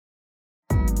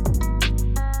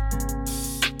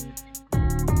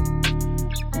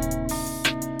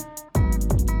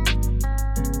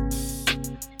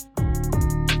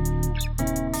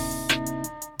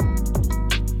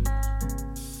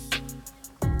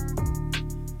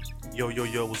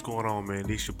Yo, what's going on, man?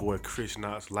 This your boy Chris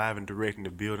Knox, live and direct in the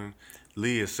building.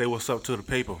 Liz, say what's up to the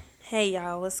people. Hey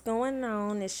y'all, what's going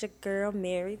on? It's your girl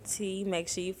Mary T. Make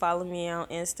sure you follow me on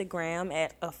Instagram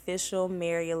at official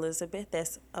Mary Elizabeth.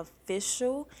 That's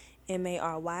official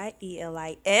MarylisAbeth.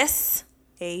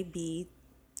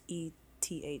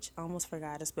 I almost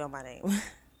forgot to spell my name.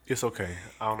 It's okay.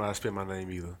 I don't know how to spell my name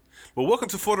either. But welcome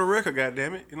to For the Record,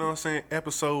 goddammit. You know what I'm saying?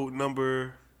 Episode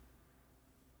number...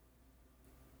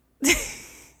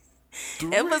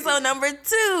 Episode number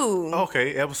 2.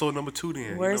 Okay, episode number 2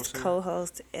 then. Worst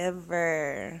co-host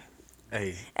ever.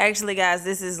 Hey. Actually, guys,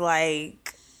 this is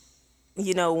like,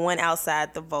 one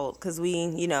outside the vault. Because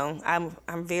I'm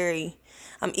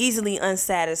easily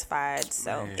unsatisfied.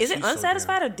 So, Man, is it she's so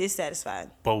unsatisfied or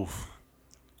dissatisfied? Both.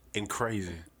 And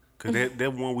crazy. Because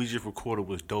that one we just recorded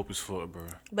was dope as fuck, bro.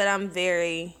 But I'm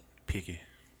very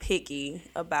picky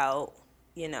about,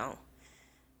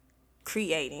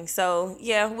 creating. So,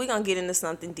 yeah, we're going to get into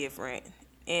something different.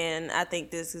 And I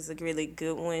think this is a really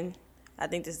good one. I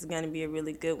think this is going to be a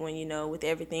really good one, with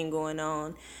everything going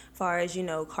on. As far as,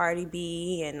 Cardi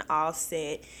B and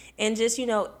Offset. And just,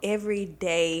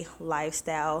 everyday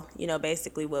lifestyle.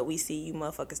 Basically what we see you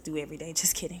motherfuckers do every day.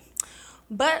 Just kidding.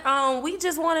 But we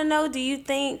just want to know, do you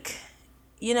think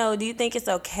it's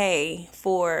okay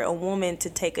for a woman to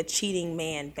take a cheating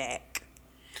man back?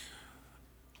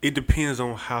 It depends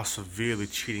on how severe the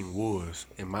cheating was,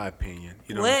 in my opinion.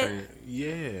 You know what I'm saying?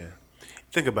 Yeah.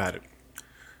 Think about it.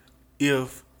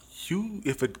 If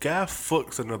a guy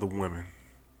fucks another woman,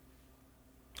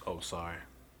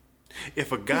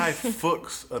 if a guy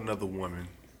fucks another woman,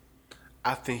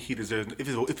 I think he deserves.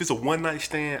 If it's a one night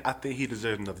stand, I think he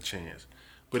deserves another chance.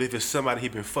 But if it's somebody he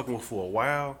been fucking with for a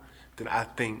while, then I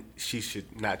think she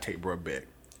should not take bruh back,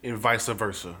 and vice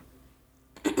versa.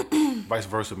 Vice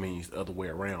versa means the other way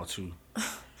around too.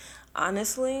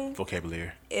 Honestly,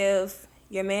 vocabulary. If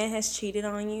your man has cheated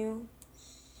on you,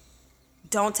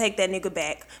 don't take that nigga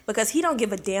back, because he don't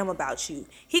give a damn about you.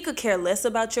 He could care less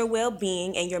about your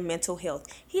well-being and your mental health.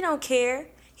 He don't care.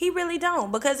 He really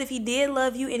don't. Because if he did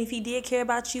love you and if he did care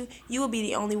about you, you would be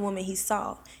the only woman he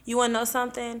saw. You want to know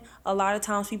something? A lot of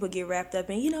times people get wrapped up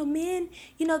in, men,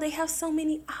 they have so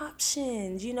many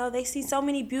options. They see so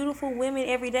many beautiful women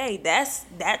every day. That's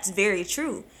very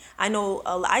true. I know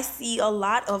I see a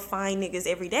lot of fine niggas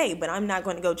every day, but I'm not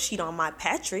going to go cheat on my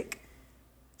Patrick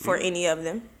for any of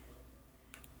them.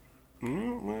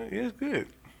 Well, it's good.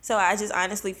 So I just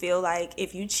honestly feel like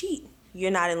if you cheat, you're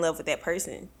not in love with that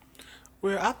person.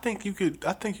 Well, I think you could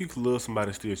love somebody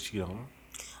and still cheat on them.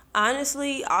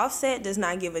 Honestly, Offset does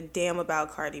not give a damn about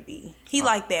Cardi B. He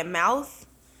like that mouth,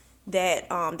 that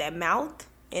mouth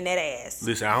and that ass.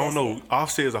 Listen, I don't know.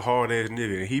 Offset is a hard ass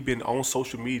nigga, and he been on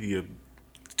social media,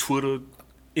 Twitter,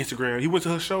 Instagram. He went to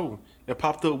her show and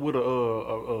popped up with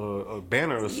a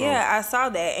banner or something. Yeah, I saw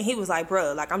that, and he was like,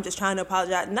 "Bro, I'm just trying to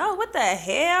apologize." No, what the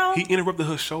hell? He interrupted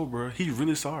her show, bro. He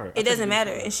really sorry. It doesn't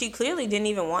matter, and she clearly didn't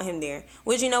even want him there.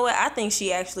 Which, you know what? I think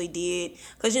she actually did,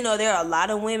 because there are a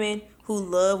lot of women who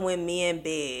love when men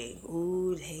beg.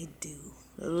 Ooh, they do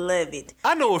love it.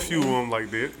 I know a few of them like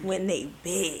that. When they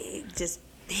beg, just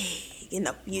beg.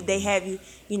 They have you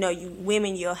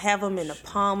women, you'll have them in the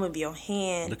palm of your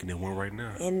hand. Looking at one right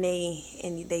now. And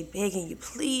they begging you,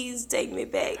 please take me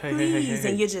back, hey, please. Hey.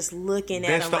 And you're just looking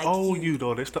at them like, that's the old you,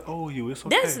 though. That's the old you. It's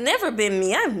okay. That's never been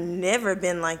me. I've never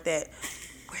been like that.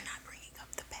 We're not bringing up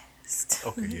the past.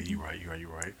 Okay, yeah, you're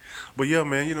right. But yeah,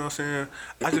 man, you know what I'm saying?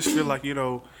 I just feel like,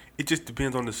 it just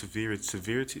depends on the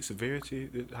severity,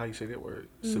 how you say that word?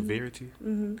 Mm-hmm. Severity?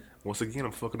 Mm-hmm. Once again,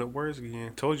 I'm fucking up words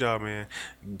again. Told y'all, man,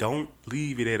 don't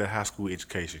leave it at a high school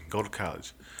education. Go to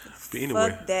college. But anyway.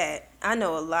 Fuck that. I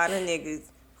know a lot of niggas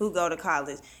who go to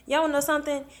college. Y'all wanna know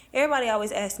something? Everybody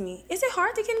always asks me, is it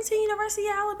hard to get into the University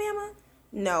of Alabama?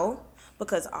 No.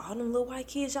 Because all them little white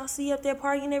kids y'all see up there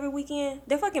partying every weekend,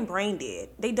 they're fucking brain dead.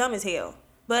 They dumb as hell.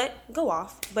 But go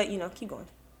off. But, keep going.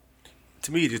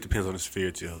 To me, it just depends on the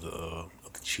severity of the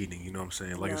cheating. You know what I'm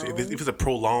saying? Like, no. if it's a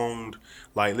prolonged,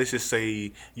 like, let's just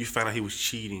say you found out he was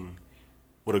cheating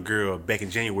with a girl back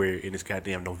in January and it's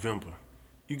goddamn November,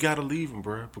 you gotta leave him,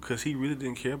 bro, because he really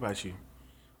didn't care about you.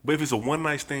 But if it's a one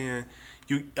night stand,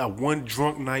 one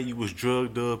drunk night you was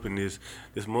drugged up and this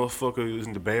motherfucker was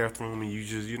in the bathroom and you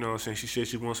just, you know what I'm saying, she said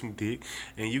she wants some dick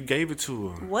and you gave it to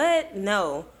her. What?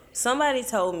 No. Somebody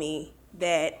told me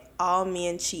that all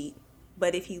men cheat.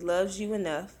 But if he loves you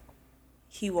enough,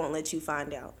 he won't let you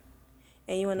find out.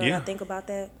 And you want to know what I think about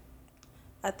that?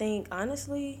 I think,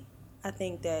 honestly,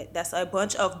 that's a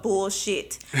bunch of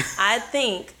bullshit. I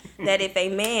think that if a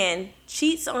man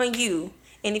cheats on you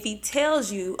And if he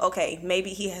tells you, okay,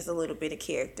 maybe he has a little bit of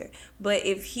character. But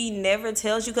if he never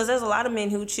tells you, because there's a lot of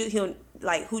men who cheat,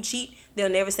 they'll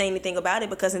never say anything about it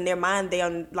because in their mind they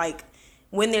are like,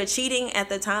 when they're cheating at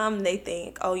the time, they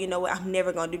think, oh, you know what, I'm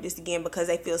never going to do this again because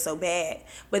they feel so bad.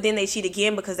 But then they cheat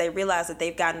again because they realize that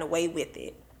they've gotten away with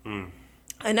it.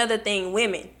 Another thing,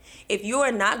 women, if you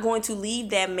are not going to leave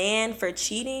that man for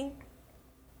cheating,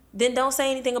 then don't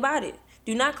say anything about it.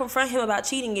 Do not confront him about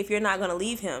cheating if you're not going to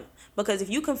leave him. Because if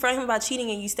you confront him about cheating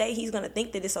and you stay, he's going to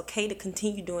think that it's okay to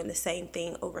continue doing the same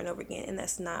thing over and over again. And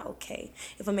that's not okay.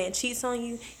 If a man cheats on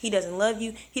you, he doesn't love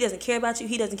you, he doesn't care about you,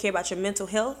 he doesn't care about your mental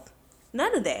health.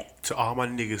 None of that. To all my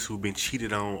niggas who've been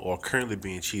cheated on or currently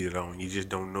being cheated on, you just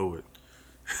don't know it.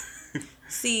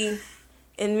 See,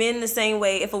 and men the same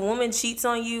way, if a woman cheats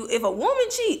on you,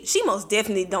 she most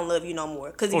definitely don't love you no more.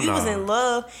 Because if was in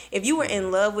love, if you were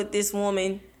in love with this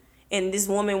woman and this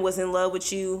woman was in love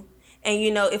with you, and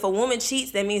you know, if a woman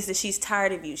cheats, that means that she's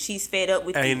tired of you. She's fed up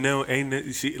with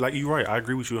you. See, like you're right. I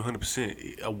agree with you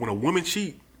 100%. When a woman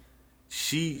cheat,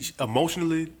 she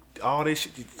emotionally, all that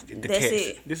shit.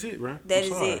 That's it, bro. That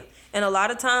is it. And a lot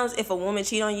of times, if a woman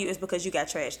cheat on you, it's because you got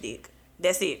trash dick.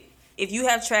 That's it. If you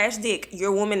have trash dick,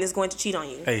 your woman is going to cheat on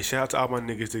you. Hey, shout out to all my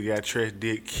niggas that got trash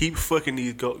dick. Keep fucking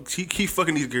these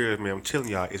girls, man. I'm telling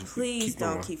y'all. Please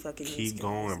don't keep fucking these girls. Keep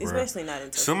going, bro. Especially not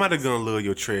in Somebody gonna love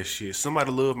your trash shit.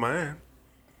 Somebody love mine.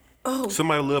 Oh.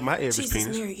 Somebody love my average Jesus,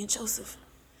 penis. Mary and Joseph.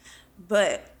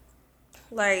 But,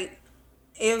 like,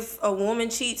 if a woman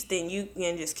cheats, then you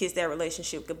can just kiss that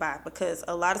relationship goodbye. Because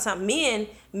a lot of times,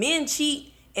 men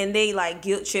cheat and they like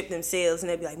guilt trip themselves and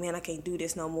they'll be like, man, I can't do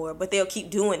this no more. But they'll keep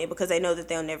doing it because they know that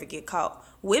they'll never get caught.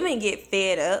 Women get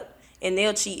fed up and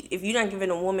they'll cheat. If you're not giving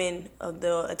a woman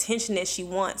the attention that she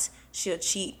wants, she'll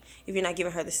cheat. If you're not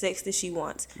giving her the sex that she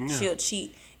wants, she'll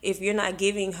cheat. If you're not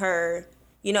giving her,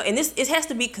 you know, and it has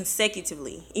to be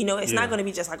consecutively. You know, it's not going to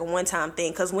be just like a one-time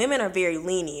thing because women are very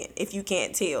lenient, if you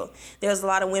can't tell. There's a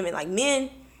lot of women, like men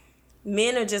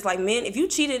are just like men. If you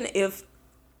cheated, if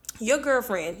your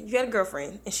girlfriend, if you had a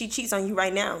girlfriend and she cheats on you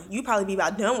right now, you probably be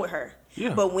about done with her.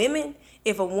 Yeah. But women,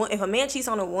 if a man cheats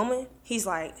on a woman, she's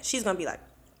gonna be like,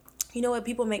 you know what?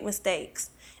 People make mistakes.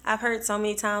 I've heard so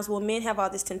many times, well, men have all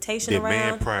this temptation around.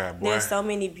 Man pride, boy. There's so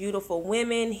many beautiful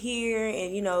women here,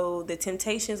 and you know the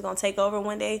temptation is gonna take over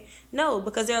one day. No,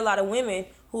 because there are a lot of women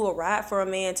who will ride for a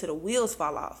man till the wheels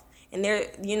fall off. And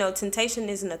temptation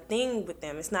isn't a thing with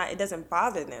them. It's not. It doesn't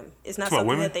bother them. It's not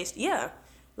something that they. Yeah.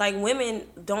 Like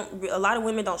a lot of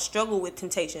women don't struggle with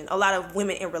temptation. A lot of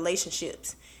women in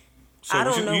relationships. So I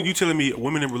don't know. You telling me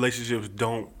women in relationships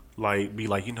don't like be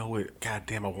like, you know what? God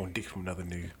damn, I want dick from another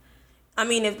nigga. I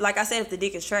mean, if the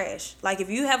dick is trash. Like if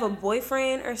you have a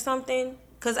boyfriend or something,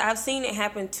 because I've seen it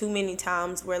happen too many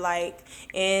times where like,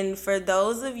 and for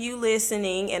those of you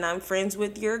listening, and I'm friends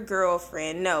with your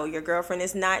girlfriend, no, your girlfriend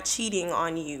is not cheating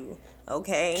on you,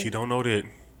 okay? She don't know that.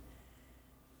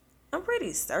 I'm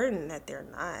pretty certain that they're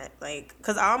not. Like,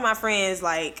 because all my friends,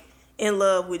 like, in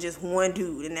love with just one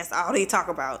dude, and that's all they talk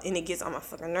about, and it gets on my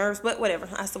fucking nerves, but whatever.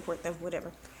 I support them,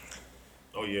 whatever.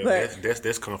 Oh, yeah, but,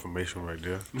 that's confirmation right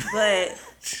there. But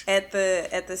at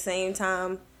the same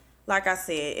time, like I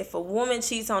said, if a woman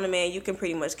cheats on a man, you can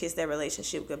pretty much kiss that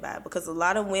relationship goodbye. Because a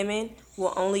lot of women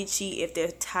will only cheat if they're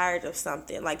tired of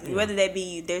something. Like, whether that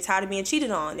be they're tired of being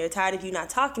cheated on, they're tired of you not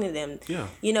talking to them. Yeah.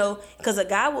 You know, because a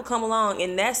guy will come along,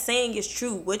 and that saying is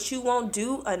true. What you won't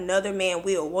do, another man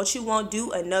will. What you won't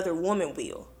do, another woman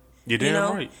will. You're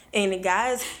damn right. And the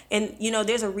guys, and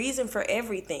there's a reason for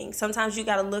everything. Sometimes you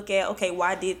got to look at, okay,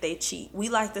 why did they cheat? We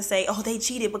like to say, oh, they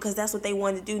cheated because that's what they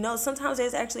wanted to do. No, sometimes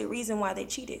there's actually a reason why they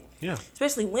cheated. Yeah.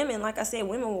 Especially women. Like I said,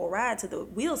 women will ride till the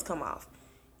wheels come off.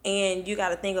 And you got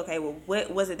to think, okay, well, what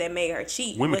was it that made her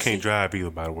cheat? Women can't drive either,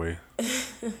 by the way.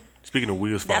 Speaking of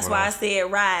wheels falling That's why off. I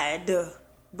said ride.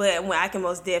 But I can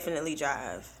most definitely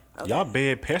drive. Okay. Y'all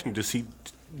bad passenger seat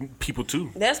people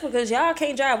too. That's because y'all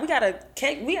can't drive. We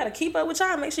gotta keep up with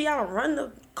y'all. Make sure y'all don't run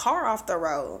the car off the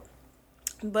road.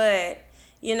 But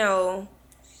a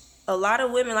lot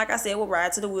of women, like I said, will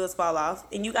ride till the wheels fall off.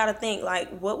 And you gotta think, like,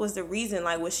 what was the reason?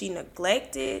 Like, was she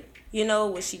neglected?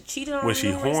 Was she cheated on? Was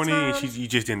she horny and you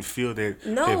just didn't feel that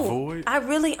void? I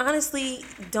really honestly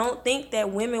don't think that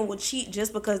women will cheat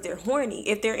just because they're horny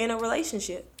if they're in a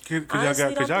relationship. Because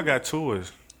y'all got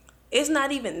toys. It's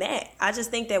not even that. I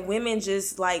just think that women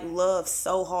just like love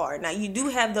so hard. Now you do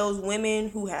have those women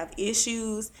who have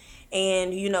issues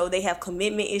and they have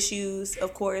commitment issues,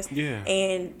 of course. Yeah.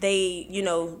 And they,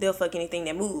 they'll fuck anything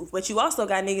that move. But you also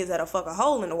got niggas that'll fuck a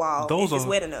hole in the wall if it's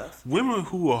wet enough. Women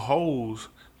who are hoes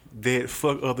that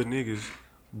fuck other niggas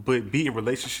But being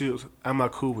relationships, I'm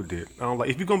not cool with that. I don't like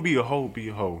if you're gonna be a hoe, be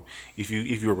a hoe. If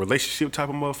you're a relationship type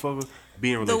of motherfucker,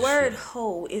 be in a The relationship. word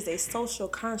hoe is a social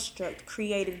construct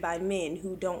created by men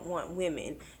who don't want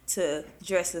women to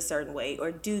dress a certain way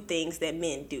or do things that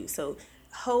men do. So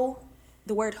hoe,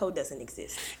 the word hoe doesn't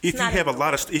exist. If you have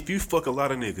if you fuck a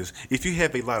lot of niggas, if you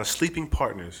have a lot of sleeping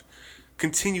partners,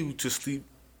 continue to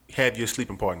have your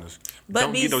sleeping partners. But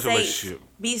Don't be get those safe. relationship.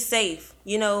 Be safe.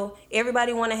 You know,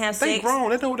 everybody want to have They sex. grown.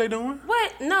 They know what they doing.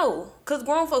 What? No, because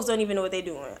grown folks don't even know what they're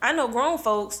doing. I know grown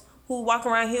folks who walk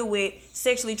around here with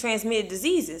sexually transmitted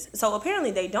diseases. So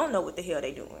apparently they don't know what the hell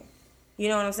they doing. You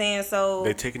know what I'm saying? So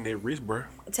They taking that risk, bro.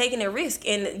 taking a risk,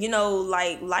 and you know,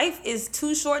 like, life is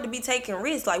too short to be taking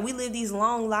risks. Like, we live these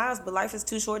long lives, but life is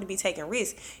too short to be taking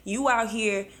risks. You out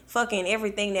here fucking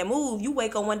everything that move. You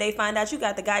wake up one day, find out you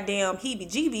got the goddamn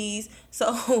heebie-jeebies.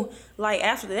 So like,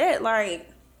 after that, like,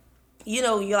 you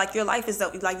know, you're like, your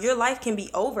life can be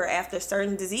over after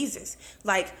certain diseases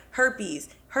like herpes.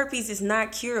 Herpes is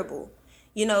not curable,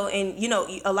 you know, and you know,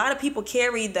 a lot of people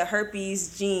carry the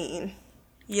herpes gene,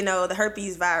 you know, the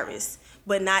herpes virus,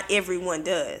 but not everyone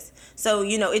does. So,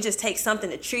 you know, it just takes something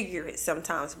to trigger it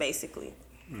sometimes, basically.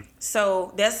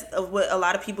 So that's what a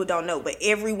lot of people don't know, but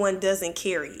everyone doesn't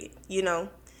carry it, you know.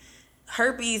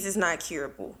 Herpes is not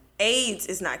curable. AIDS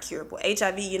is not curable.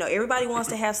 HIV, you know, everybody wants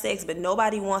to have sex, but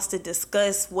nobody wants to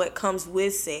discuss what comes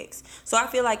with sex. So I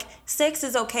feel like sex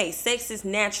is okay. Sex is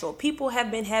natural. People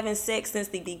have been having sex since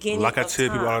the beginning Like I of tell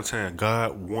time. people all the time,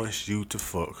 God wants you to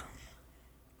fuck.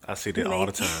 I say that all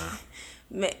the time.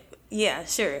 Yeah,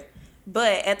 sure.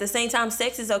 But at the same time,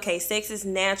 sex is okay. Sex is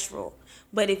natural.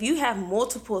 But if you have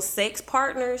multiple sex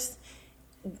partners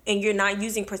and you're not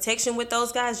using protection with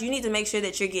those guys, you need to make sure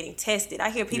that you're getting tested. I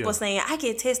hear people saying, I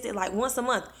get tested like once a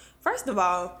month. First of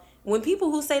all, when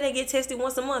people who say they get tested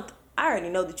once a month, I already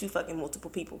know that you fucking multiple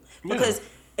people. Because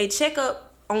a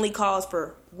checkup only calls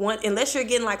for one, unless you're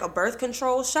getting like a birth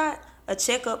control shot, a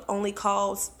checkup only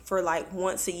calls for like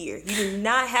once a year. You do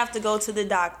not have to go to the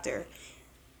doctor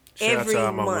every Shout out to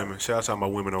all my month. women. Shout out to all my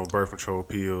women on birth control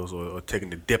pills or taking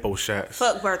the depot shots.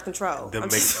 Fuck birth control.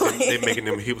 They making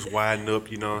them hips widen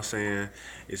up, you know what I'm saying?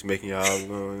 It's making y'all, you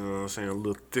know what I'm saying, a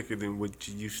little thicker than what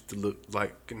you used to look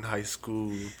like in high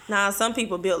school. Nah, some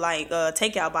people built like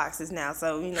takeout boxes now,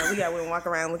 so you know we got women walk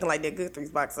around looking like that Good Threes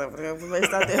box over there,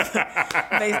 based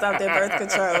off their birth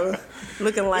control,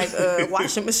 looking like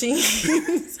washing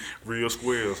machines, Real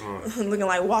squares, huh? looking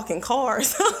like walking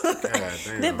cars. God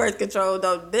damn. That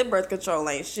birth control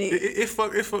ain't shit. It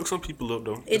fucks some people up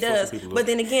though. It fucks does. some people But up.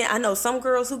 then again, I know some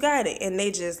girls who got it and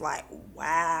they just like,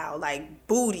 wow, like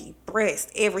booty,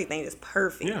 breast, everything is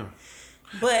perfect. Yeah.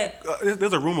 But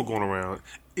There's a rumor going around.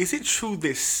 Is it true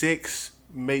that sex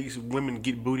makes women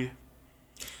get booty?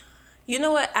 you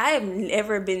know what? I have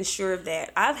never been sure of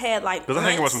that. I've had like Because I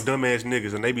hang around aunts- some dumbass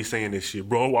niggas and they be saying this shit.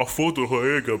 Bro, I fucked her,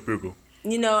 her head got bigger.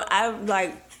 You know,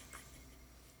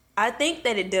 I think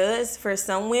that it does for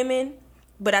some women,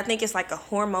 but I think it's like a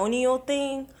hormonal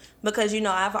thing because, you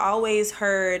know, I've always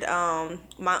heard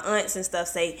my aunts and stuff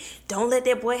say, don't let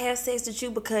that boy have sex with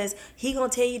you because he gonna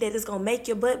tell you that it's gonna make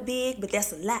your butt big, but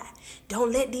that's a lie.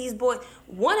 Don't let these boys.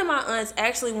 One of my aunts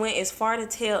actually went as far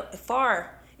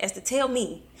as to tell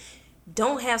me,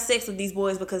 don't have sex with these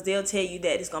boys because they'll tell you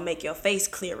that it's gonna make your face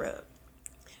clear up.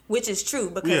 Which is true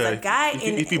because Yeah, a guy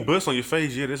if you bust on your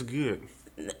face, yeah, that's good.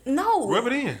 No. Rub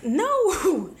it in.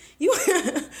 No. You.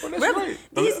 Well, that's right.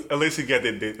 Unless you got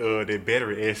that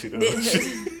battery acid. Wait,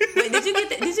 did you get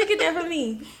that? Did you get that from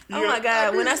me? Oh Yeah, my I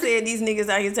God! When did. I said these niggas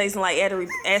out here tasting like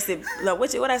acid, like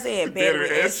what I said,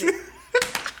 battery acid.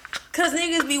 Cause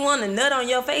niggas be wanting to nut on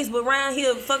your face, but around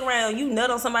here, fuck around, you nut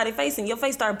on somebody's face and your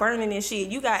face start burning and shit.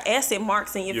 You got acid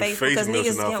marks in your face because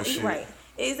melting niggas off don't and eat shit. right.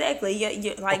 Exactly.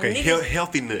 Yeah. Like Okay, niggas.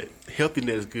 healthy nut. Healthy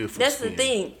nut is good for That's the the skin.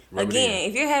 thing. Rub it Again, in.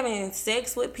 if you're having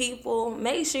sex with people,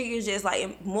 make sure you're just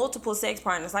like multiple sex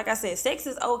partners. Like I said, sex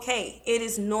is okay. It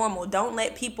is normal. Don't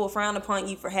let people frown upon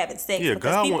you for having sex. Yeah,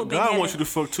 because God wants you to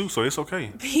fuck too, so it's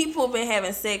okay. People been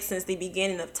having sex since the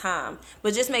beginning of time.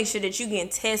 But just make sure that you getting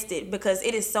tested because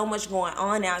it is so much going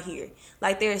on out here.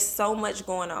 Like there is so much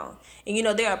going on. And you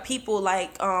know, there are people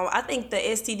like I think the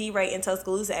STD rate in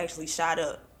Tuscaloosa actually shot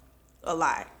up a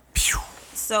lot.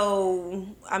 So,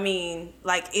 I mean,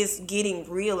 like, it's getting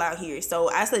real out here. So,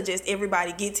 I suggest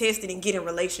everybody get tested and get in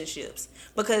relationships.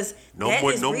 Because No that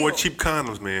more is no real. more cheap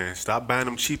condoms, man. Stop buying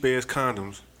them cheap ass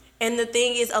condoms. And the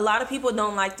thing is, a lot of people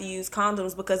don't like to use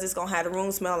condoms because it's going to have the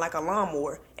room smell like a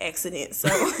lawnmower accident. So,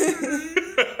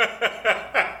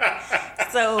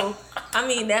 I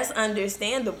mean, that's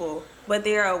understandable. But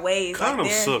there are ways. Condoms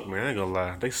suck, man. I ain't gonna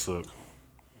lie. They suck.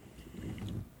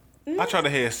 I tried to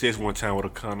have sex one time with a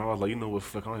condom. I was like, you know what,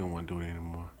 fuck, I don't even want to do it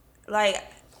anymore. Like,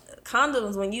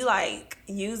 condoms, when you, like,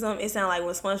 use them, it sounds like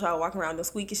when SpongeBob walking around with the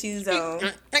squeaky shoes on.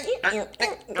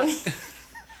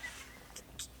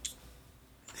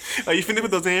 Are you finished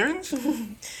with those errands?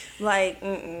 Like,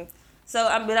 So,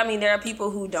 but I mean, there are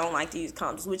people who don't like to use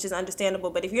condoms, which is understandable.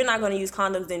 But if you're not going to use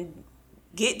condoms, then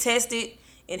get tested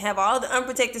and have all the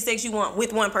unprotected sex you want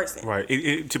with one person. Right.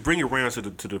 To bring it around to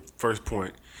the first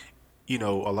point, you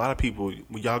know, a lot of people,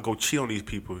 when y'all go cheat on these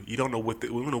people, you don't know we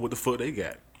don't know what the fuck they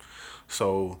got.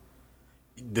 So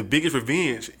the biggest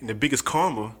revenge and the biggest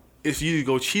karma is for you to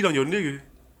go cheat on your nigga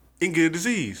and get a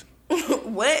disease.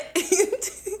 What?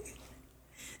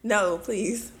 No,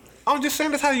 please. I'm just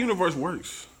saying that's how the universe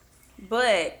works.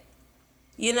 But,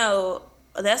 you know,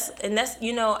 that's,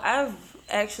 you know, I've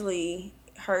actually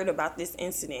heard about this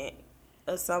incident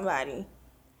of somebody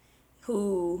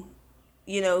who,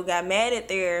 you know, got mad at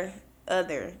their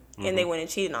other and they went and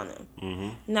cheated on them.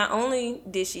 Mm-hmm. Not only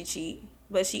did she cheat,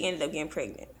 but she ended up getting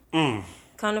pregnant.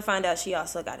 Come to find out, she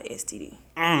also got an STD.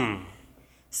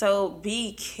 So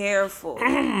be careful.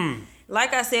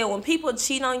 Like I said, when people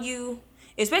cheat on you,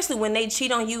 especially when they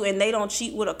cheat on you and they don't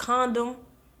cheat with a condom,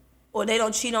 or they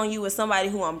don't cheat on you with somebody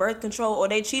who on birth control, or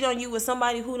they cheat on you with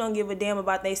somebody who don't give a damn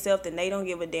about themselves, then they don't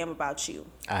give a damn about you.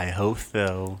 I hope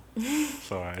so.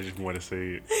 Sorry, I just want to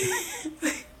say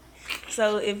it.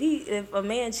 So if a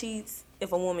man cheats,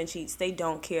 if a woman cheats, they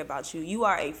don't care about you. You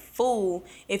are a fool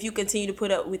if you continue to put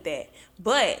up with that.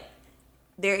 But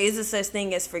there is a such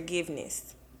thing as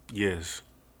forgiveness. Yes.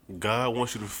 God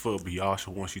wants you to fuck, but he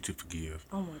also wants you to forgive.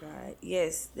 Oh my God.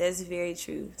 Yes, that's very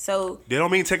true. So they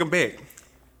don't mean take them back.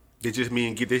 They just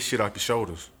mean get this shit off your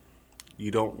shoulders. You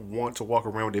don't want to walk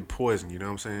around with that poison, you know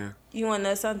what I'm saying? You want to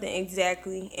know something?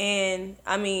 Exactly. And,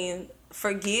 I mean,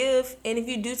 forgive. And if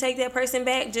you do take that person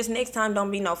back, just next time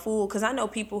don't be no fool. Because I know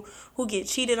people who get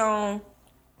cheated on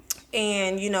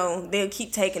and, you know, they'll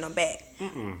keep taking them back.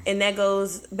 And that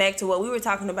goes back to what we were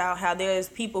talking about, how there's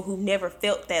people who never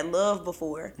felt that love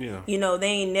before. Yeah. You know, they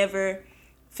ain't never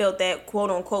felt that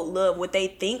quote-unquote love, what they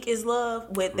think is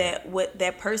love, what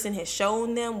that person has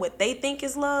shown them, what they think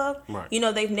is love. Right. You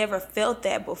know, they've never felt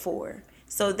that before.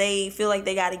 So they feel like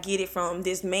they got to get it from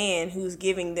this man who's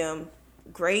giving them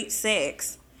great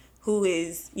sex, who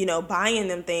is, you know, buying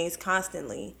them things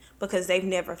constantly because they've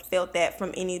never felt that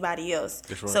from anybody else.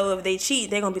 That's right. So if they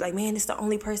cheat, they're going to be like, man, this is the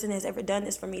only person that's ever done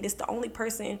this for me. This is the only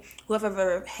person who I've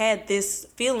ever had this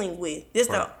feeling with. This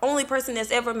is Right. the only person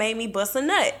that's ever made me bust a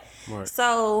nut. Right.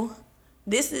 So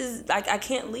this is like, I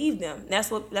can't leave them.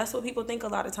 That's what people think a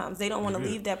lot of times. They don't want to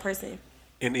leave that person.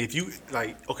 And if you,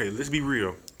 like, okay, let's be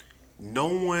real. No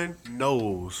one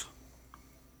knows.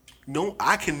 No,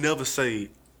 I can never say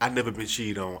I never been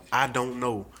cheated on. I don't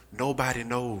know. Nobody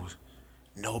knows.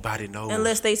 Nobody knows.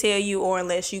 Unless they tell you, or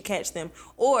unless you catch them,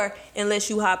 or unless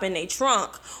you hop in their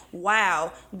trunk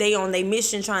while they on their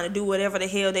mission trying to do whatever the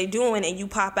hell they doing, and you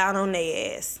pop out on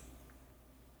their ass.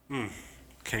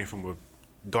 Came from a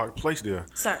dark place there.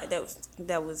 Sorry,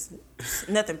 that was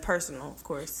nothing personal, of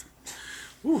course.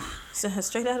 Whew. So,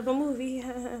 straight out of a movie.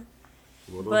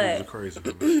 Well, those But- movies are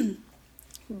crazy.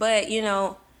 But, you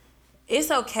know, it's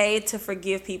okay to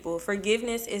forgive people.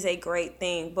 Forgiveness is a great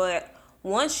thing. But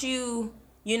once you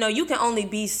know, you can only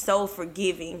be so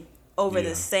forgiving over Yeah.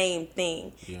 the same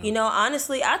thing. Yeah. You know,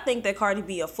 honestly, I think that Cardi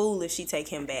B a fool if she take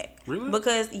him back. Really?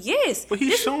 Because, yes. But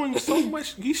he's showing so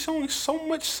much. He's showing so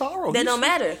much sorrow. That don't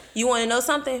matter. You want to know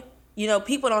something? You know,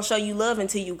 people don't show you love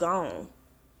until you gone.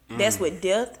 That's with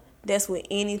death. That's with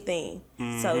anything.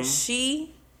 So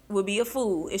she would be a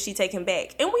fool if she take him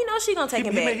back. And we know she gonna take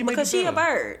him back he because be she a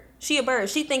better. bird. She a bird.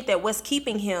 She think that what's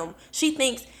keeping him, she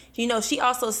thinks, you know, she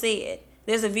also said,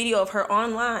 there's a video of her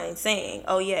online saying,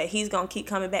 oh yeah, he's gonna keep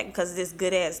coming back because of this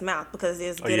good ass mouth, because of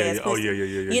this good ass pussy. Yeah.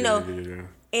 You know,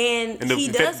 And and he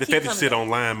does the keep fact that you coming said back.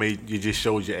 online made you just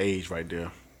showed your age right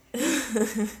there.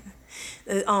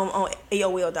 On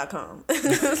AOL.com.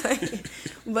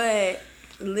 But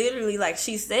literally, like,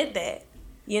 she said that,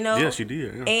 you know? Yeah, she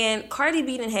did. Yeah. And Cardi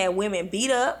B done had women beat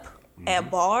up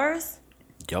at bars.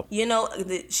 Yup. You know,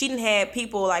 she done had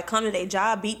people, like, come to their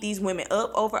job, beat these women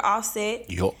up over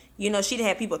Offset. Yup. You know, she done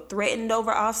had people threatened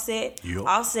over Offset. Yup.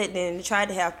 Offset then tried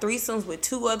to have threesomes with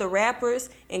 2 other rappers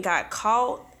and got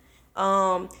caught.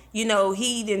 You know,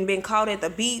 he done been caught at the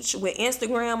beach with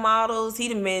Instagram models. He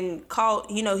done been caught,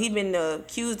 you know, he'd been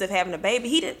accused of having a baby.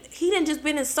 He done just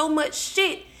been in so much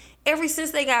shit ever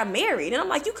since they got married. And I'm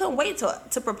like, you couldn't wait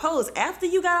to propose after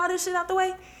you got all this shit out the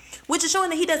way? Which is showing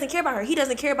that he doesn't care about her. He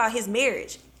doesn't care about his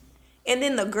marriage. And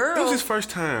then the girl... It was his first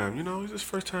time, you know. It was his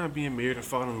first time being married and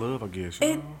falling in love, I guess. You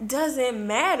know? It doesn't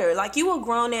matter. Like, you a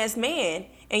grown-ass man,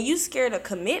 and you scared of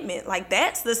commitment. Like,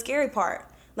 that's the scary part.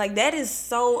 Like, that is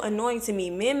so annoying to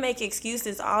me. Men make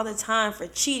excuses all the time for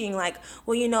cheating. Like,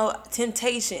 well, you know,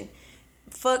 temptation.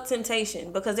 Fuck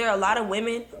temptation, because there are a lot of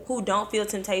women who don't feel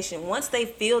temptation. Once they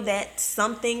feel that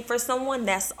something for someone,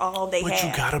 that's all they have. But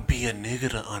you gotta be a nigga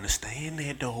to understand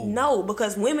that, though. No,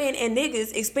 because women and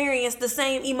niggas experience the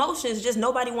same emotions, just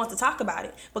nobody wants to talk about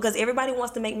it. Because everybody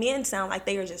wants to make men sound like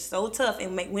they are just so tough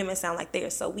and make women sound like they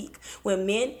are so weak. When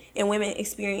men and women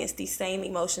experience these same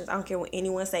emotions, I don't care what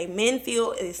anyone say, men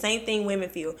feel the same thing women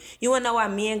feel. You wanna know why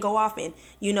men go off and,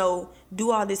 you know,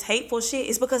 do all this hateful shit?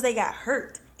 It's because they got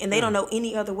hurt. And they don't know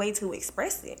any other way to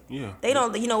express it. Yeah. They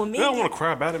don't, you know, when men... They don't want to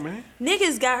cry about it, man.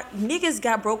 Niggas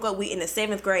got broke up with in the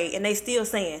 7th grade, and they still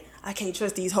saying, I can't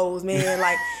trust these hoes, man.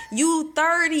 Like, you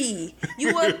 30. You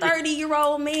a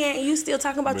 30-year-old man, and you still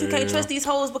talking about you can't trust these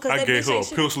hoes because I that gave bitch her a ain't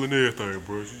shit. pencil and everything,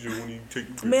 bro. She just wouldn't even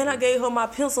take Man, I gave her my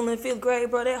pencil in 5th grade,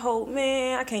 bro. That hoe,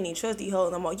 man, I can't even trust these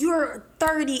hoes no more. You're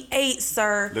 38,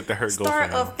 sir. Let the hurt go,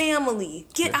 Start fam. a family.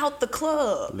 Get out the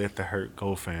club. Let the hurt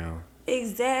go, fam.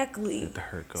 Exactly. Let the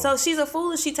hurt go. So she's a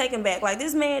fool if she taken back. Like,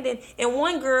 this man did. And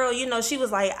one girl, you know, she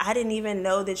was like, I didn't even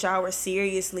know that y'all were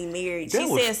seriously married. She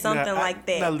said something like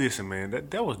that. Now listen, man,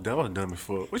 that was dumb as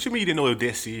fuck. What you mean you didn't know it was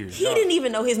that serious? He didn't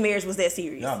even know his marriage was that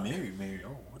serious. Y'all married.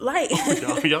 Oh. Like,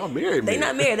 y'all married, they man.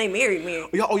 not married. They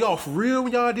married. Y'all for real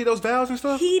when y'all did those vows and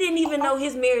stuff? He didn't even know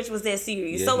his marriage was that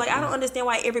serious. Yeah, So, like, I don't understand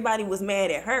why everybody was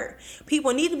mad at her.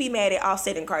 People need to be mad at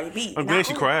Offset and Cardi B. I'm glad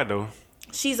she cried, though.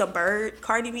 She's a bird.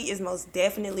 Cardi B is most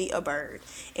definitely a bird.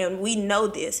 And we know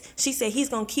this. She said he's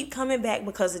going to keep coming back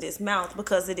because of this mouth,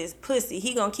 because of this pussy.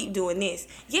 He going to keep doing this.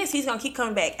 Yes, he's going to keep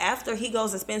coming back after he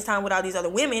goes and spends time with all these other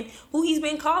women who he's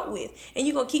been caught with. And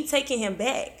you're going to keep taking him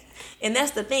back. And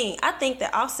that's the thing. I think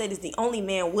that Offset is the only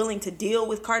man willing to deal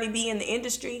with Cardi B in the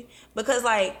industry because,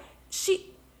 like,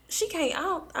 she can't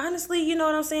out. Honestly, you know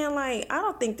what I'm saying? Like, I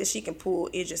don't think that she can pull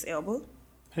Idris Elba.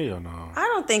 Hell no. I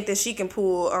don't think that she can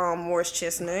pull Morris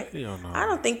Chestnut. Hell no. I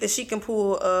don't think that she can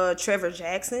pull Trevor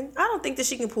Jackson. I don't think that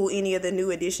she can pull any of the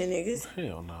New Edition niggas.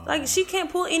 Hell no. Like, she can't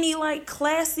pull any, like,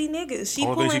 classy niggas. She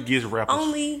Only thing pulling she gets rappers.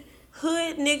 only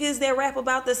hood niggas that rap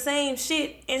about the same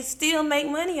shit and still make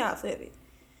money off of it.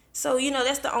 So, you know,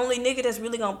 that's the only nigga that's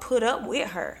really gonna put up with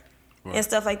her. Right. And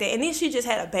stuff like that. And then she just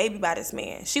had a baby by this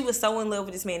man. She was so in love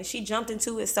with this man. And she jumped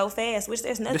into it so fast, which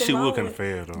there's nothing wrong with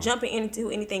fast, though. Jumping into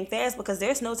anything fast because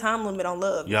there's no time limit on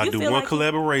love. Y'all do one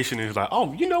collaboration and it's like,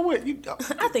 oh, you know what?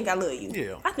 I think I love you.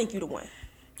 Yeah. I think you the one.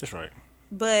 That's right.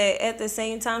 But at the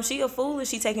same time, she a fool if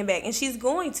she taking back. And she's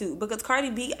going to because Cardi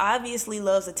B obviously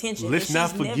loves attention. Let's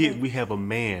not forget we have a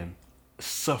man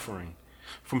suffering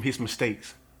from his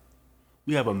mistakes.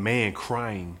 We have a man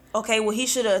crying. Okay, well, he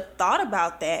should have thought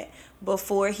about that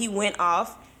before he went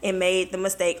off and made the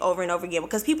mistake over and over again.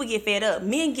 Because people get fed up.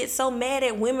 Men get so mad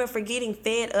at women for getting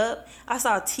fed up. I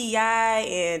saw T.I.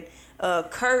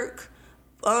 and Kirk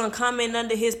commenting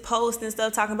under his post and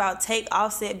stuff talking about take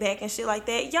Offset back and shit like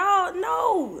that. Y'all,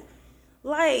 no.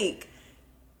 Like...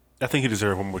 I think he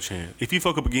deserves one more chance. If you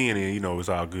fuck up again, then, you know, it's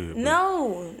all good.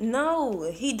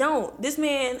 No, he don't. This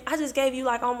man, I just gave you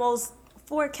like almost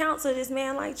 4 counts of this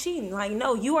man like cheating. Like,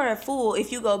 no, you are a fool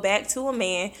if you go back to a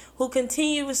man who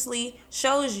continuously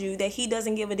shows you that he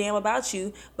doesn't give a damn about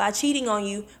you by cheating on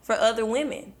you for other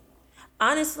women.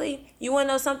 Honestly, you want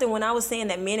to know something? When I was saying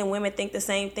that men and women think the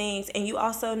same things, and you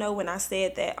also know when I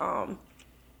said that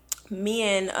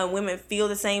men and women feel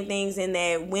the same things and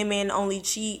that women only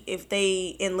cheat if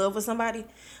they in love with somebody,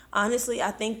 honestly,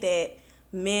 I think that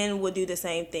men would do the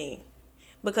same thing.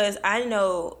 Because I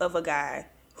know of a guy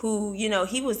who, you know,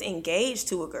 he was engaged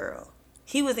to a girl.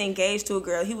 He was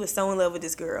so in love with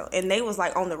this girl. And they was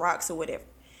like on the rocks or whatever.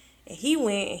 And he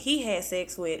went and he had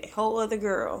sex with a whole other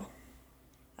girl.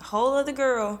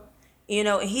 You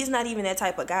know, and he's not even that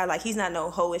type of guy. Like, he's not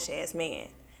no hoish ass man.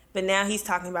 But now he's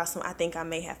talking about I think I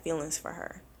may have feelings for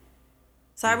her.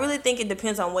 So I really think it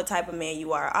depends on what type of man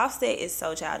you are. Offset is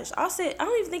so childish. Offset, I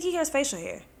don't even think he has facial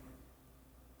hair.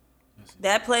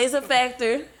 That plays a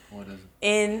factor. What is it?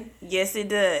 And yes, it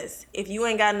does. If you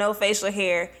ain't got no facial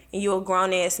hair and you a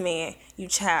grown ass man, you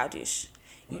childish.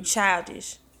 I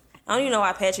don't even know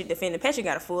why Patrick defended. Patrick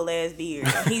got a full ass beard.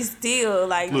 He's still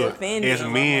like defending. As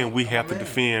men, we have to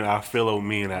defend our fellow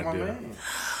men out there. Oh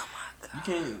my God. You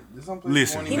can't.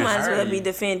 Listen, He might as well be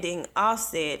defending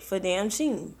Offset for damn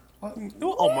cheating. Oh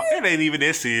my! It ain't even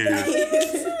that serious.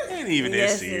 It ain't even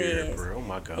that serious, bro. Oh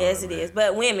my God. Yes, it is.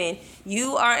 But women,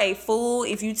 you are a fool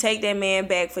if you take that man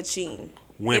back for cheating.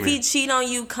 Women. If he cheat on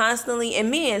you constantly,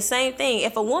 and men, same thing.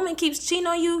 If a woman keeps cheating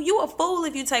on you, you a fool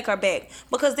if you take her back.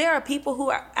 Because there are people who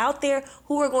are out there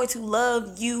who are going to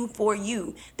love you for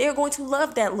you. They're going to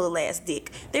love that little ass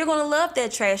dick. They're going to love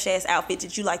that trash ass outfit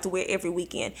that you like to wear every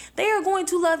weekend. They are going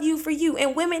to love you for you.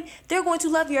 And women, they're going to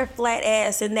love your flat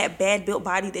ass and that bad built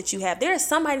body that you have. There is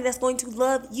somebody that's going to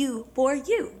love you for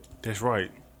you. That's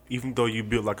right. Even though you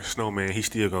built like a snowman, he's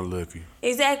still gonna love you.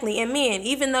 Exactly. And men,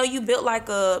 even though you built like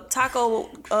a Taco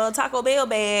Bell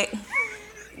bag,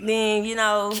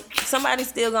 then somebody's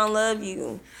still gonna love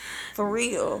you. For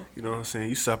real. You know what I'm saying?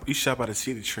 You shop at the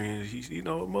City Trends,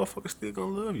 motherfucker still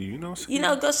gonna love you. You know what I'm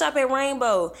saying? Go shop at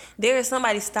Rainbow. There is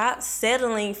somebody, stop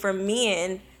settling for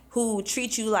men who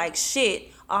treat you like shit,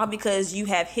 all because you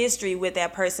have history with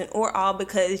that person, or all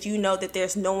because you know that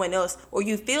there's no one else, or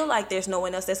you feel like there's no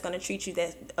one else that's going to treat you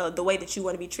the way that you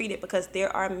want to be treated, because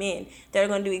there are men that are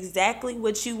going to do exactly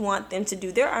what you want them to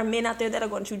do. There are men out there that are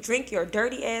going to drink your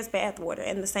dirty ass bathwater,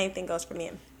 and the same thing goes for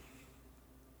men.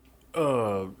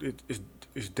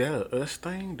 Is that a us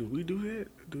thing? Do we do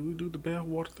that? Do we do the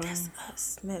bathwater thing? That's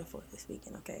us, metaphorically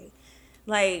speaking, okay?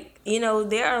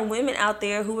 There are women out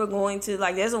there who are going to,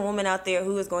 there's a woman out there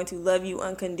who is going to love you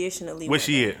unconditionally. Where's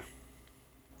she at?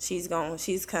 She's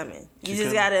coming.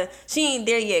 She ain't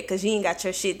there yet because you ain't got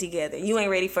your shit together. You ain't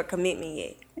ready for commitment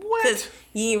yet. What? Because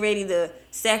you ain't ready to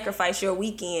sacrifice your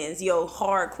weekends, your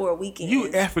hardcore weekends.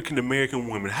 You African American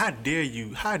woman, how dare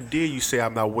you say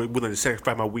I'm not willing to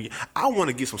sacrifice my weekend? I want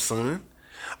to get some sun.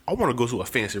 I want to go to a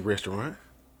fancy restaurant.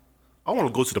 I want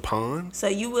to go to the pond. So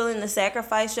you willing to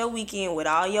sacrifice your weekend with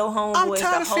all your homeboys? I'm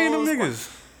tired of seeing them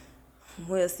niggas.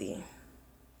 We'll see.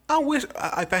 I wish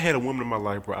if I had a woman in my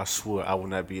life, bro, I swear I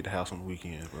would not be at the house on the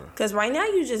weekends, bro. Because right now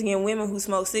you just getting women who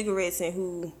smoke cigarettes and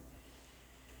who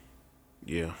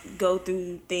go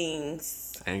through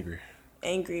things.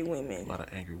 Angry women. A lot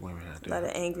of angry women out there. A lot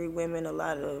of angry women. A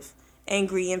lot of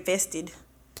angry infested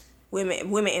women.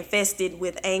 Women infested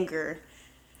with anger.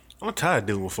 I'm tired of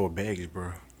dealing with baggage,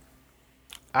 bro.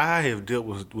 I have dealt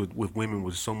with women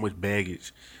with so much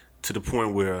baggage to the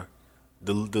point where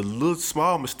the little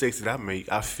small mistakes that I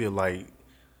make, I feel like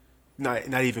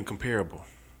not even comparable.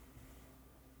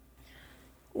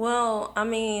 Well, I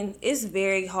mean, it's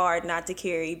very hard not to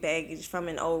carry baggage from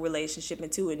an old relationship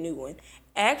into a new one.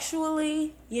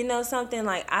 Actually, something,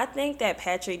 I think that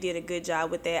Patrick did a good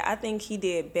job with that. I think he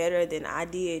did better than I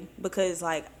did because,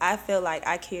 I feel like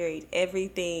I carried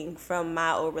everything from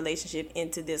my old relationship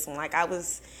into this one. I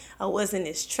wasn't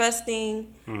as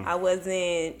trusting. I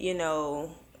wasn't,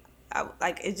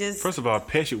 it just... First of all,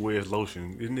 Patrick wears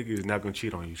lotion. This nigga is not going to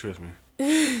cheat on you, trust me.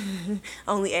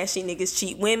 Only ashy niggas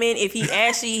cheat. Women, if he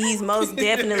ashy, he's most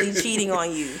definitely cheating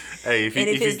on you. Hey, if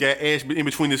he got ash in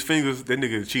between his fingers, that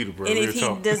nigga is a cheater, bro. And if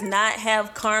he does not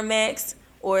have Carmex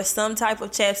or some type of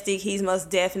chapstick, he's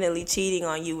most definitely cheating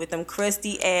on you with them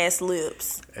crusty ass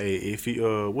lips. Hey, if he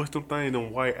what's them thing,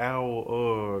 them White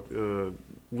Owl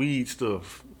weed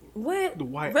stuff? What? The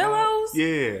White Rellos? Owl?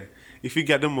 Yeah. If he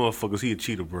got them motherfuckers, he a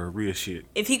cheater, bro. Real shit.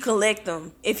 If he collect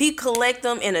them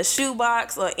in a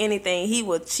shoebox or anything, he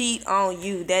will cheat on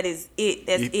you. That is it.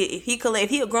 That's it. If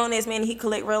he a grown ass man and he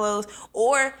collect Rellos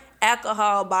or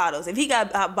alcohol bottles. If he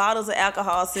got bottles of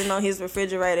alcohol sitting on his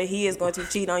refrigerator, he is going to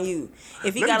cheat on you.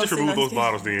 If he Let got me just remove those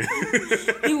bottles then.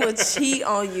 He will cheat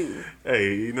on you.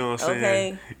 Hey, you know what I'm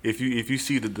saying? Okay. If you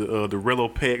see the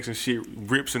Rello packs and shit,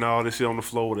 rips and all this shit on the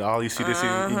floor, all you see this in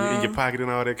your pocket and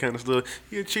all that kind of stuff,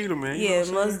 he a cheater, man. You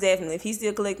yeah, most definitely. If he's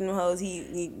still collecting them hoes,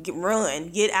 he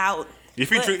get out. If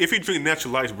he drink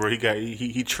natural lights, bro,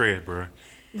 he trash, bro.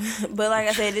 But like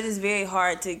I said, it is very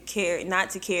hard not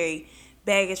to carry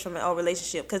baggage from an old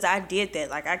relationship, because I did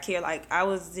that. I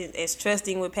was as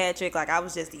trusting with Patrick. I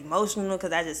was just emotional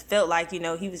because I just felt like,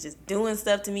 he was just doing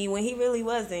stuff to me when he really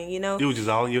wasn't, It was just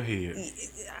all in your head.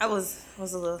 I was a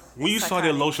little... When you saw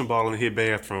that lotion bottle in his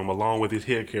bathroom along with his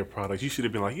hair care products, you should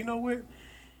have been like, you know what?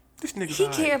 This nigga. He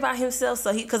care about himself,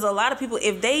 because a lot of people,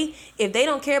 if they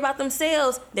don't care about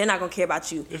themselves, they're not gonna care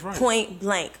about you. That's right. Point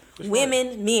blank.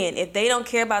 Women, men, if they don't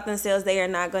care about themselves, they are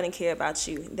not gonna care about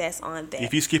you. That's on that.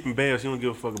 If he's skipping baths, he don't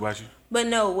give a fuck about you. But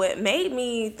no, what made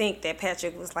me think that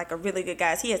Patrick was a really good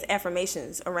guy is he has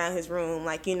affirmations around his room,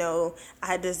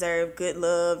 I deserve good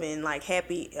love and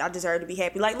happy. I deserve to be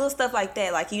happy, little stuff like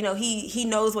that. He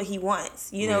knows what he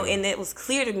wants, and it was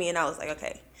clear to me, and I was like,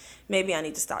 okay. Maybe I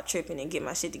need to stop tripping and get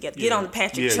my shit together. Get on the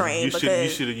Patrick train. You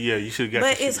should have got.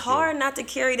 But it's hard not to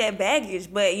carry that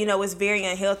baggage. But it's very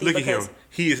unhealthy. Look at him.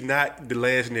 He is not the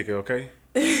last nigga. Okay.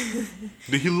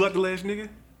 Did he look the last nigga?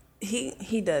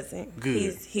 He doesn't.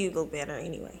 Good. He'll go better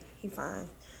anyway. He fine.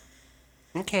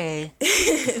 Okay.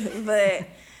 But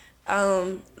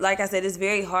Like I said, it's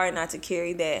very hard not to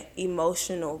carry that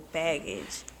emotional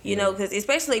baggage. You know, because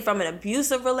especially from an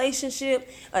abusive relationship,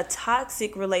 a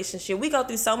toxic relationship. We go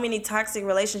through so many toxic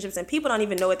relationships and people don't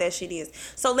even know what that shit is.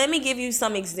 So let me give you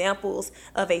some examples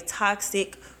of a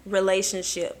toxic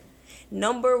relationship.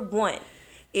 Number one,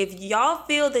 if y'all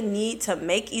feel the need to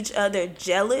make each other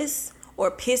jealous or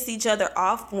piss each other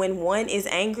off when one is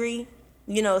angry,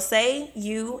 you know, say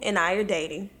you and I are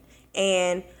dating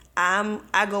and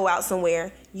I go out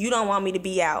somewhere, you don't want me to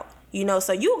be out, you know,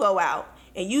 so you go out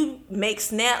and you make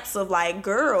snaps of like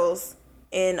girls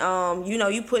and you know,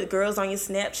 you put girls on your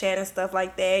Snapchat and stuff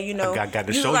like that, you know. I got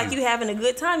to you show look like you. you having a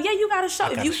good time. Yeah, you gotta show.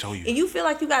 I gotta show you. And you feel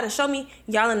like you gotta show me,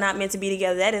 y'all are not meant to be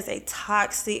together. That is a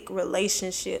toxic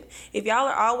relationship. If y'all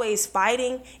are always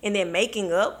fighting and then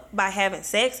making up by having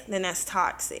sex, then that's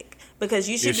toxic. Because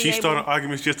you should If be she able, started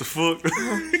arguments just to fuck,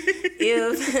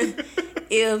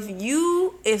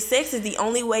 if sex is the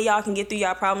only way y'all can get through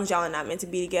y'all problems, y'all are not meant to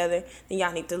be together, then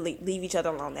y'all need to leave each other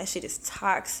alone. That shit is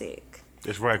toxic.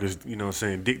 that's right. Because you know what I'm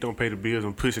saying, dick don't pay the bills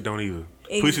and pussy don't either.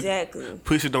 Exactly.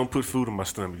 Pussy don't put food in my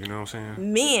stomach. You know what I'm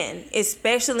saying? Men,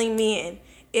 especially men,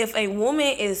 if a woman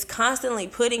is constantly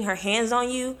putting her hands on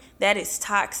you, that is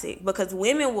toxic. Because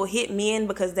women will hit men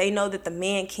because they know that the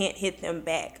man can't hit them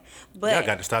back. But Y'all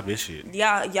got to stop this shit.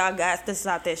 Y'all got to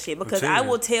stop that shit. Because telling I you.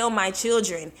 will tell my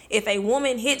children, if a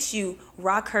woman hits you,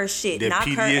 rock her shit, knock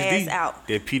her ass out.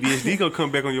 That PTSD gonna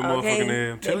come back on your motherfucking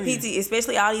ass. I'm telling you.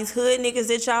 Especially all these hood niggas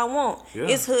that y'all want. Yeah.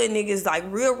 It's hood niggas, like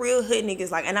real hood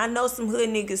niggas. Like, and I know some hood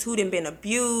niggas who done been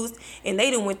abused and they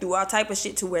done went through all type of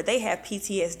shit to where they have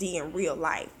PTSD in real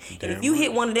life. Damn and if you right.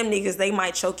 hit one of them niggas, they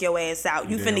might choke your ass out.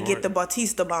 You Damn finna get right. the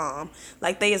Bautista bomb.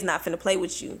 Like, they is not finna play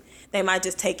with you. They might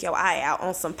just take your eye out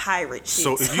on some pirate shit.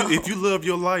 So if you love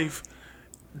your life,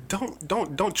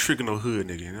 don't trigger no hood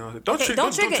nigga. You know? Don't Okay, trigger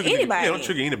don't trigger nigga. anybody. Yeah, don't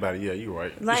trigger anybody. Yeah, you're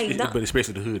right. Like, don't- but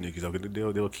especially the hood niggas, okay,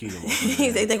 they'll kill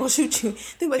them. they gonna shoot you.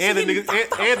 They gonna And the shoot you.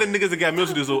 niggas and the niggas that got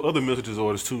mental disorders, other mental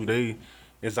disorders too. They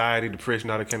anxiety, depression,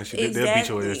 all that kind of shit. They'll beat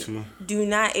your ass too. Do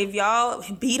not, if y'all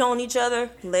beat on each other,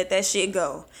 let that shit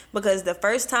go. Because the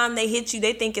first time they hit you,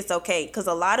 they think it's okay. Because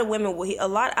a lot of women will hit,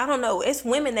 I don't know, it's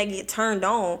women that get turned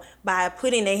on by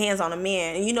putting their hands on a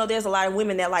man. And you know, there's a lot of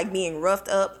women that like being roughed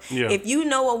up. Yeah. If you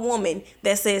know a woman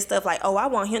that says stuff like, oh, I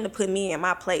want him to put me in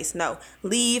my place. No,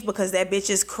 leave, because that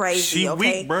bitch is crazy, She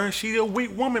okay? weak, bruh. She a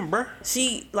weak woman, bruh.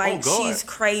 She, like, Oh, God. she's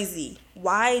crazy.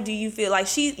 Why do you feel like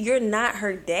you're not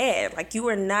her dad? Like, you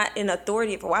are not an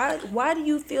authority. Why do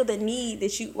you feel the need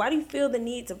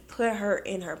to put her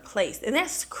in her place? And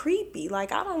that's creepy.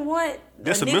 Like, I don't want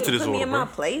That's a a nigga mental to put me disorder, in bro. my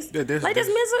place. That's Like, that's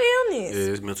mental illness.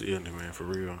 Yeah, it's mental illness, man, for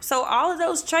real. So all of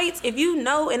those traits, if you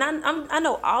know, and I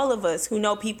know all of us who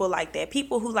know people like that,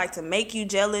 people who like to make you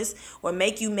jealous or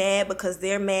make you mad because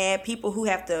they're mad, people who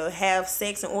have to have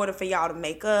sex in order for y'all to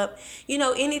make up, you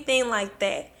know, anything like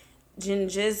that.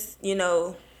 Just, you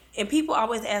know, and people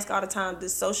always ask all the time,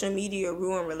 does social media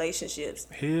ruin relationships?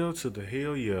 Hell to the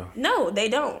hell, yeah. No, they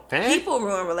don't. Huh? People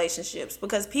ruin relationships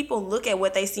because people look at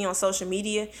what they see on social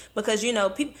media. Because, you know,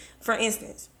 people, for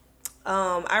instance,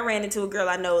 I ran into a girl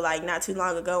I know like not too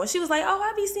long ago, and she was like, "Oh,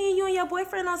 I be seeing you and your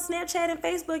boyfriend on Snapchat and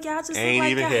Facebook. Y'all just Ain't look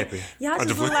like even y'all, happy. y'all I'm just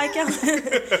just look like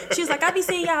y'all." She was like, "I be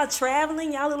seeing y'all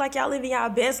traveling. Y'all look like y'all living y'all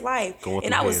best life." Going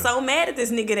And through I was hell. so mad at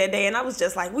this nigga that day, and I was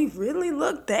just like, "We really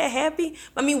look that happy?"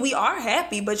 I mean, we are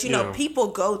happy, but you know, Yeah. people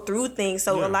go through things,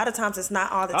 so Yeah. a lot of times it's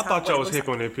not all the I time. thought what y'all it was looks hick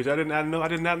on that pitch. I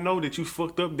did not know that you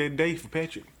fucked up that day for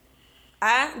Patrick.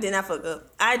 I did not fuck up.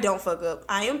 I don't fuck up.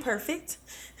 I am perfect.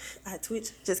 I twitch.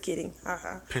 Just kidding.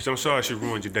 Pitch, I'm sorry she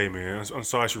ruined your day, man. I'm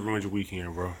sorry she ruined your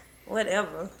weekend, bro.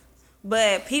 Whatever.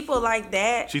 But people like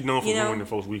that, She's known for you know, ruining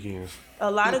folks' weekends.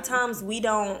 a lot of times we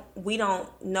don't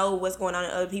know what's going on in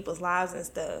other people's lives and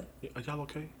stuff. Are y'all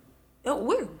okay? Oh,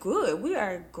 we're good. We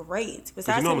are great.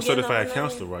 Because you know I'm a him getting certified on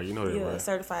counselor, right? You know that, yeah, right?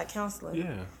 certified counselor.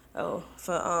 Yeah. Oh,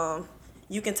 for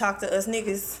you can talk to us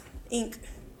niggas, Inc.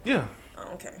 Yeah.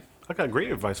 Oh, okay. I got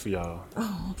great advice for y'all.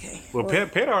 Oh, okay. Well,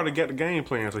 Pat already got the game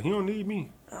plan, so he don't need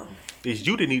me. Oh. It's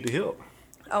you that need the help.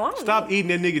 Oh, I don't Stop know. eating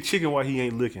that nigga chicken while he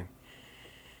ain't looking.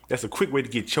 That's a quick way to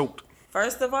get choked.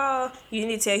 First of all, you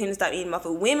need to tell him to stop eating my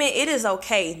food. Women, it is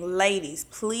okay. Ladies,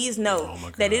 please know Oh,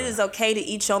 my that it God. is okay to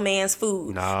eat your man's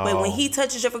food. No. But when he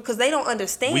touches your food, because they don't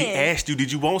understand. We asked you,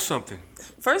 did you want something?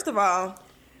 First of all,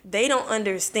 they don't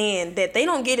understand that they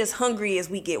don't get as hungry as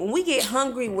we get. When we get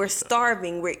hungry, we're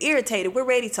starving, we're irritated, we're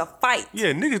ready to fight.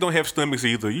 Yeah, niggas don't have stomachs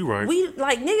either. You right.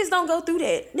 Niggas don't go through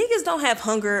that. Niggas don't have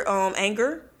hunger,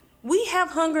 anger. We have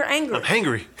hunger, anger. I'm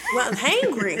hangry. Well, I'm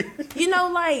hangry. You know,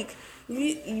 like,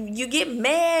 You get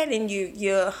mad and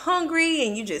you're hungry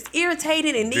and you just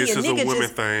irritated and then This your is a nigga woman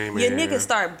just thing, your man. nigga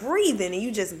start breathing and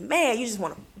you just mad. You just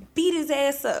want to beat his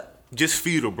ass up. Just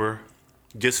feed her, bro.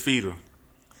 Just feed her.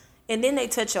 And then they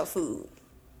touch your food.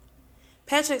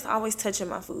 Patrick's always touching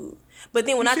my food. But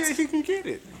then when He can get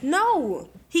it. No,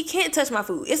 he can't touch my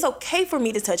food. It's okay for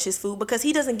me to touch his food because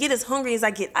he doesn't get as hungry as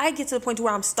I get. I get to the point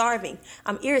where I'm starving.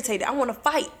 I'm irritated. I want to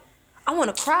fight. I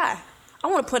want to cry. I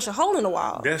want to punch a hole in the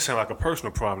wall. That sounds like a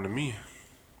personal problem to me.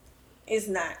 It's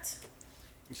not.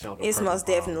 It sounds like a It's personal most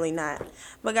problem. definitely not.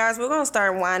 But guys, we're going to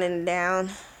start winding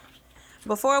down.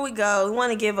 Before we go, we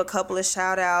want to give a couple of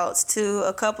shout outs to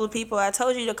a couple of people. I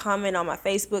told you to comment on my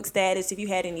Facebook status if you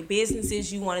had any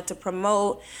businesses you wanted to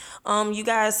promote. You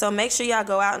guys, so make sure y'all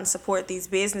go out and support these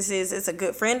businesses. It's a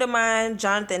good friend of mine,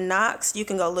 Jonathan Knox. You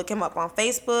can go look him up on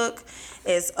Facebook.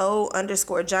 It's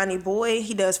O_Johnny Boy.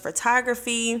 He does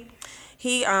photography.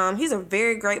 He's a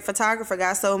very great photographer,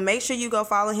 guys. So make sure you go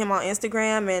follow him on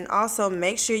Instagram and also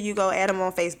make sure you go add him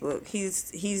on Facebook.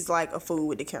 He's like a fool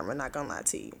with the camera, not gonna lie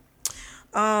to you.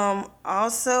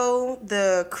 Also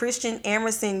the Christian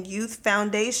Emerson Youth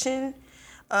Foundation.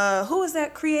 Who is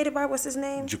that created by? What's his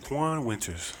name? Jaquan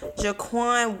Winters.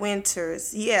 Jaquan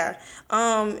Winters. Yeah.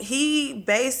 He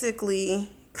basically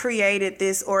created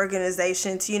this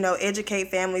organization to,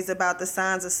 educate families about the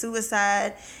signs of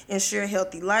suicide, ensure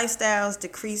healthy lifestyles,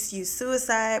 decrease youth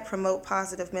suicide, promote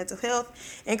positive mental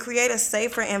health, and create a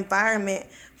safer environment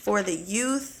for the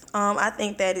youth. I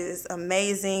think that is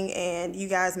amazing, and you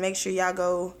guys make sure y'all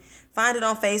go find it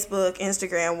on Facebook,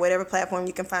 Instagram, whatever platform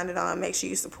you can find it on. Make sure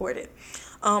you support it.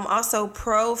 Also,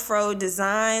 Pro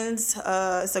Designs.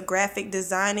 It's a graphic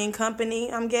designing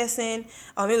company, I'm guessing.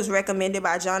 It was recommended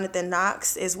by Jonathan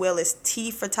Knox, as well as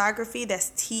T Photography.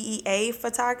 That's TEA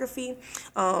Photography.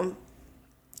 And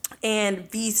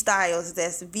V Styles.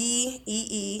 That's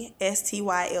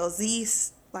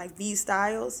VEESTYLZ, like V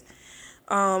Styles.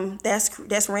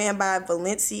 That's ran by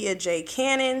Valencia J.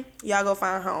 Cannon. Y'all go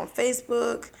find her on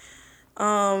Facebook.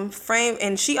 Frame,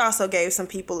 and she also gave some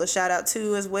people a shout out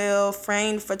too as well.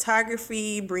 Framed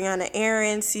Photography, Brianna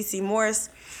Aaron, Cece Morris.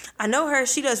 I know her.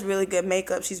 She does really good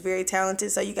makeup. She's very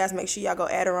talented. So you guys make sure y'all go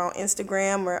add her on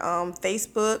Instagram or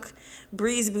Facebook.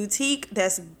 Breeze Boutique.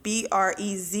 That's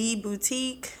BREZ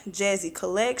Boutique. Jazzy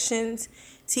Collections.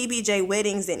 TBJ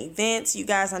Weddings and Events. You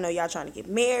guys, I know y'all trying to get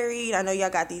married. I know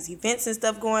y'all got these events and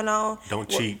stuff going on. Don't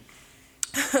cheat.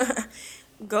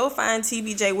 Go find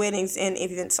TBJ Weddings and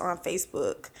Events on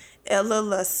Facebook. Ella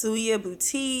Lasuya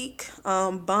Boutique,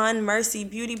 Bon Mercy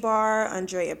Beauty Bar,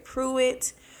 Andrea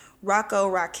Pruitt, Rocco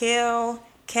Raquel,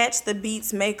 Catch the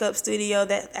Beats Makeup Studio.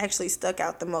 That actually stuck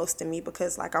out the most to me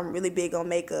because I'm really big on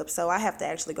makeup, so I have to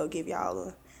actually go give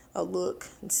y'all a look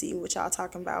and see what y'all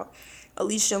talking about.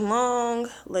 Alicia Long,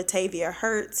 Latavia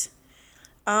Hurt.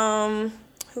 Who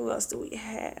else do we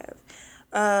have?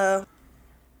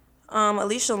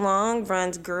 Alicia Long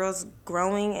runs Girls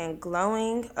Growing and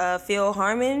Glowing. Phil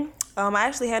Harmon. I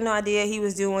actually had no idea he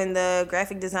was doing the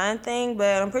graphic design thing,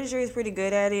 but I'm pretty sure he's pretty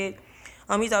good at it.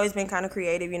 He's always been kind of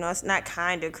creative, it's not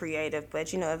kind of creative,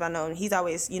 but, if I know, he's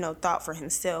always, thought for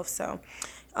himself. So,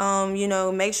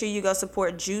 make sure you go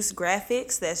support Juice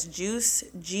Graphics. That's Juice,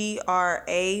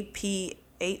 GRAPHIX.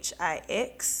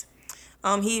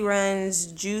 He runs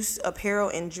Juice Apparel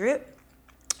and Drip.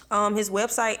 His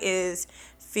website is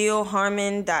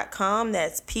philharmon.com.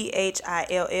 That's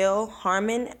PHILL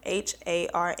Harmon,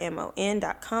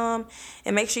 HARMON.com.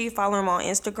 And make sure you follow him on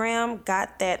Instagram,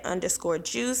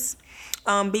 got_that_juice.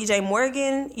 BJ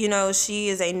Morgan, she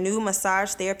is a new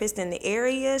massage therapist in the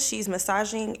area. She's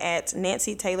massaging at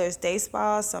Nancy Taylor's Day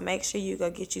Spa, so make sure you go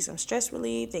get you some stress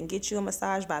relief and get you a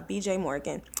massage by BJ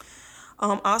Morgan.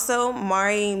 Also,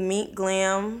 Mari's Mink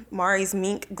Glam.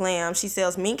 She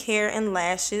sells mink hair and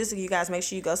lashes. You guys make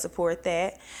sure you go support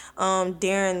that.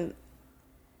 Darren,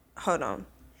 hold on.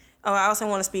 Oh, I also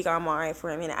want to speak on Mari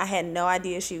for a minute. I had no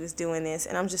idea she was doing this,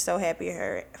 and I'm just so happy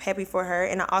for her.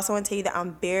 And I also want to tell you that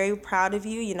I'm very proud of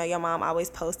you. Your mom always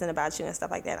posting about you and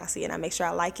stuff like that. I see it, and I make sure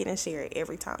I like it and share it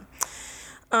every time.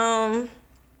 Darren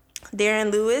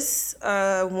Lewis,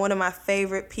 one of my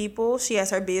favorite people. She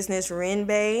has her business, Ren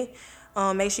Bay.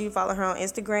 Make sure you follow her on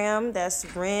Instagram. That's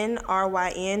Ren,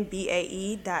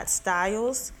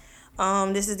 RYNBAE.styles.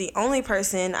 This is the only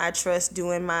person I trust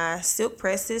doing my silk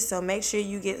presses, so make sure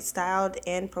you get styled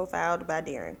and profiled by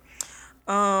Darren.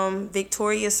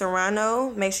 Victoria Serrano,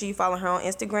 make sure you follow her on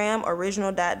Instagram,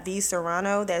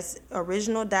 original.vserrano. That's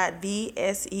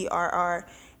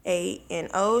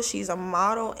original.vserrano. She's a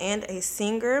model and a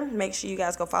singer. Make sure you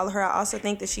guys go follow her. I also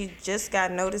think that she just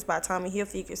got noticed by Tommy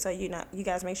Hilfiger, so you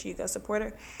guys make sure you go support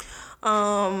her.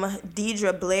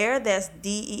 Deidra Blair, that's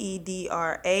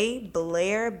Deedra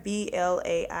Blair,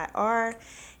 Blair.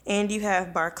 And you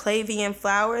have Barclavian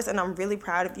Flowers, and I'm really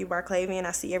proud of you, Barclavian.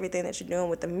 I see everything that you're doing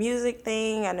with the music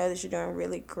thing. I know that you're doing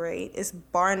really great. It's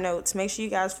Bar Notes. Make sure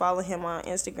you guys follow him on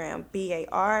Instagram,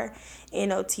 BarNotez.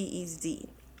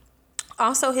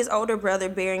 Also, his older brother,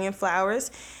 Barryan Flowers.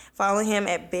 Follow him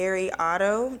at Barry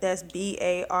Auto. That's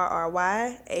BarryAutoo.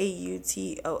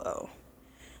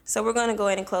 So we're going to go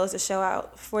ahead and close the show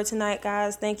out for tonight,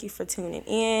 guys. Thank you for tuning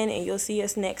in, and you'll see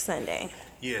us next Sunday.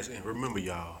 Yes, and remember,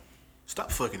 y'all,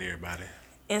 stop fucking everybody.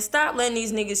 And stop letting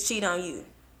these niggas cheat on you.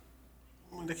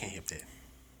 Well, they can't help that.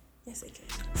 Yes, they can.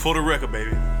 For the record,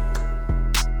 baby.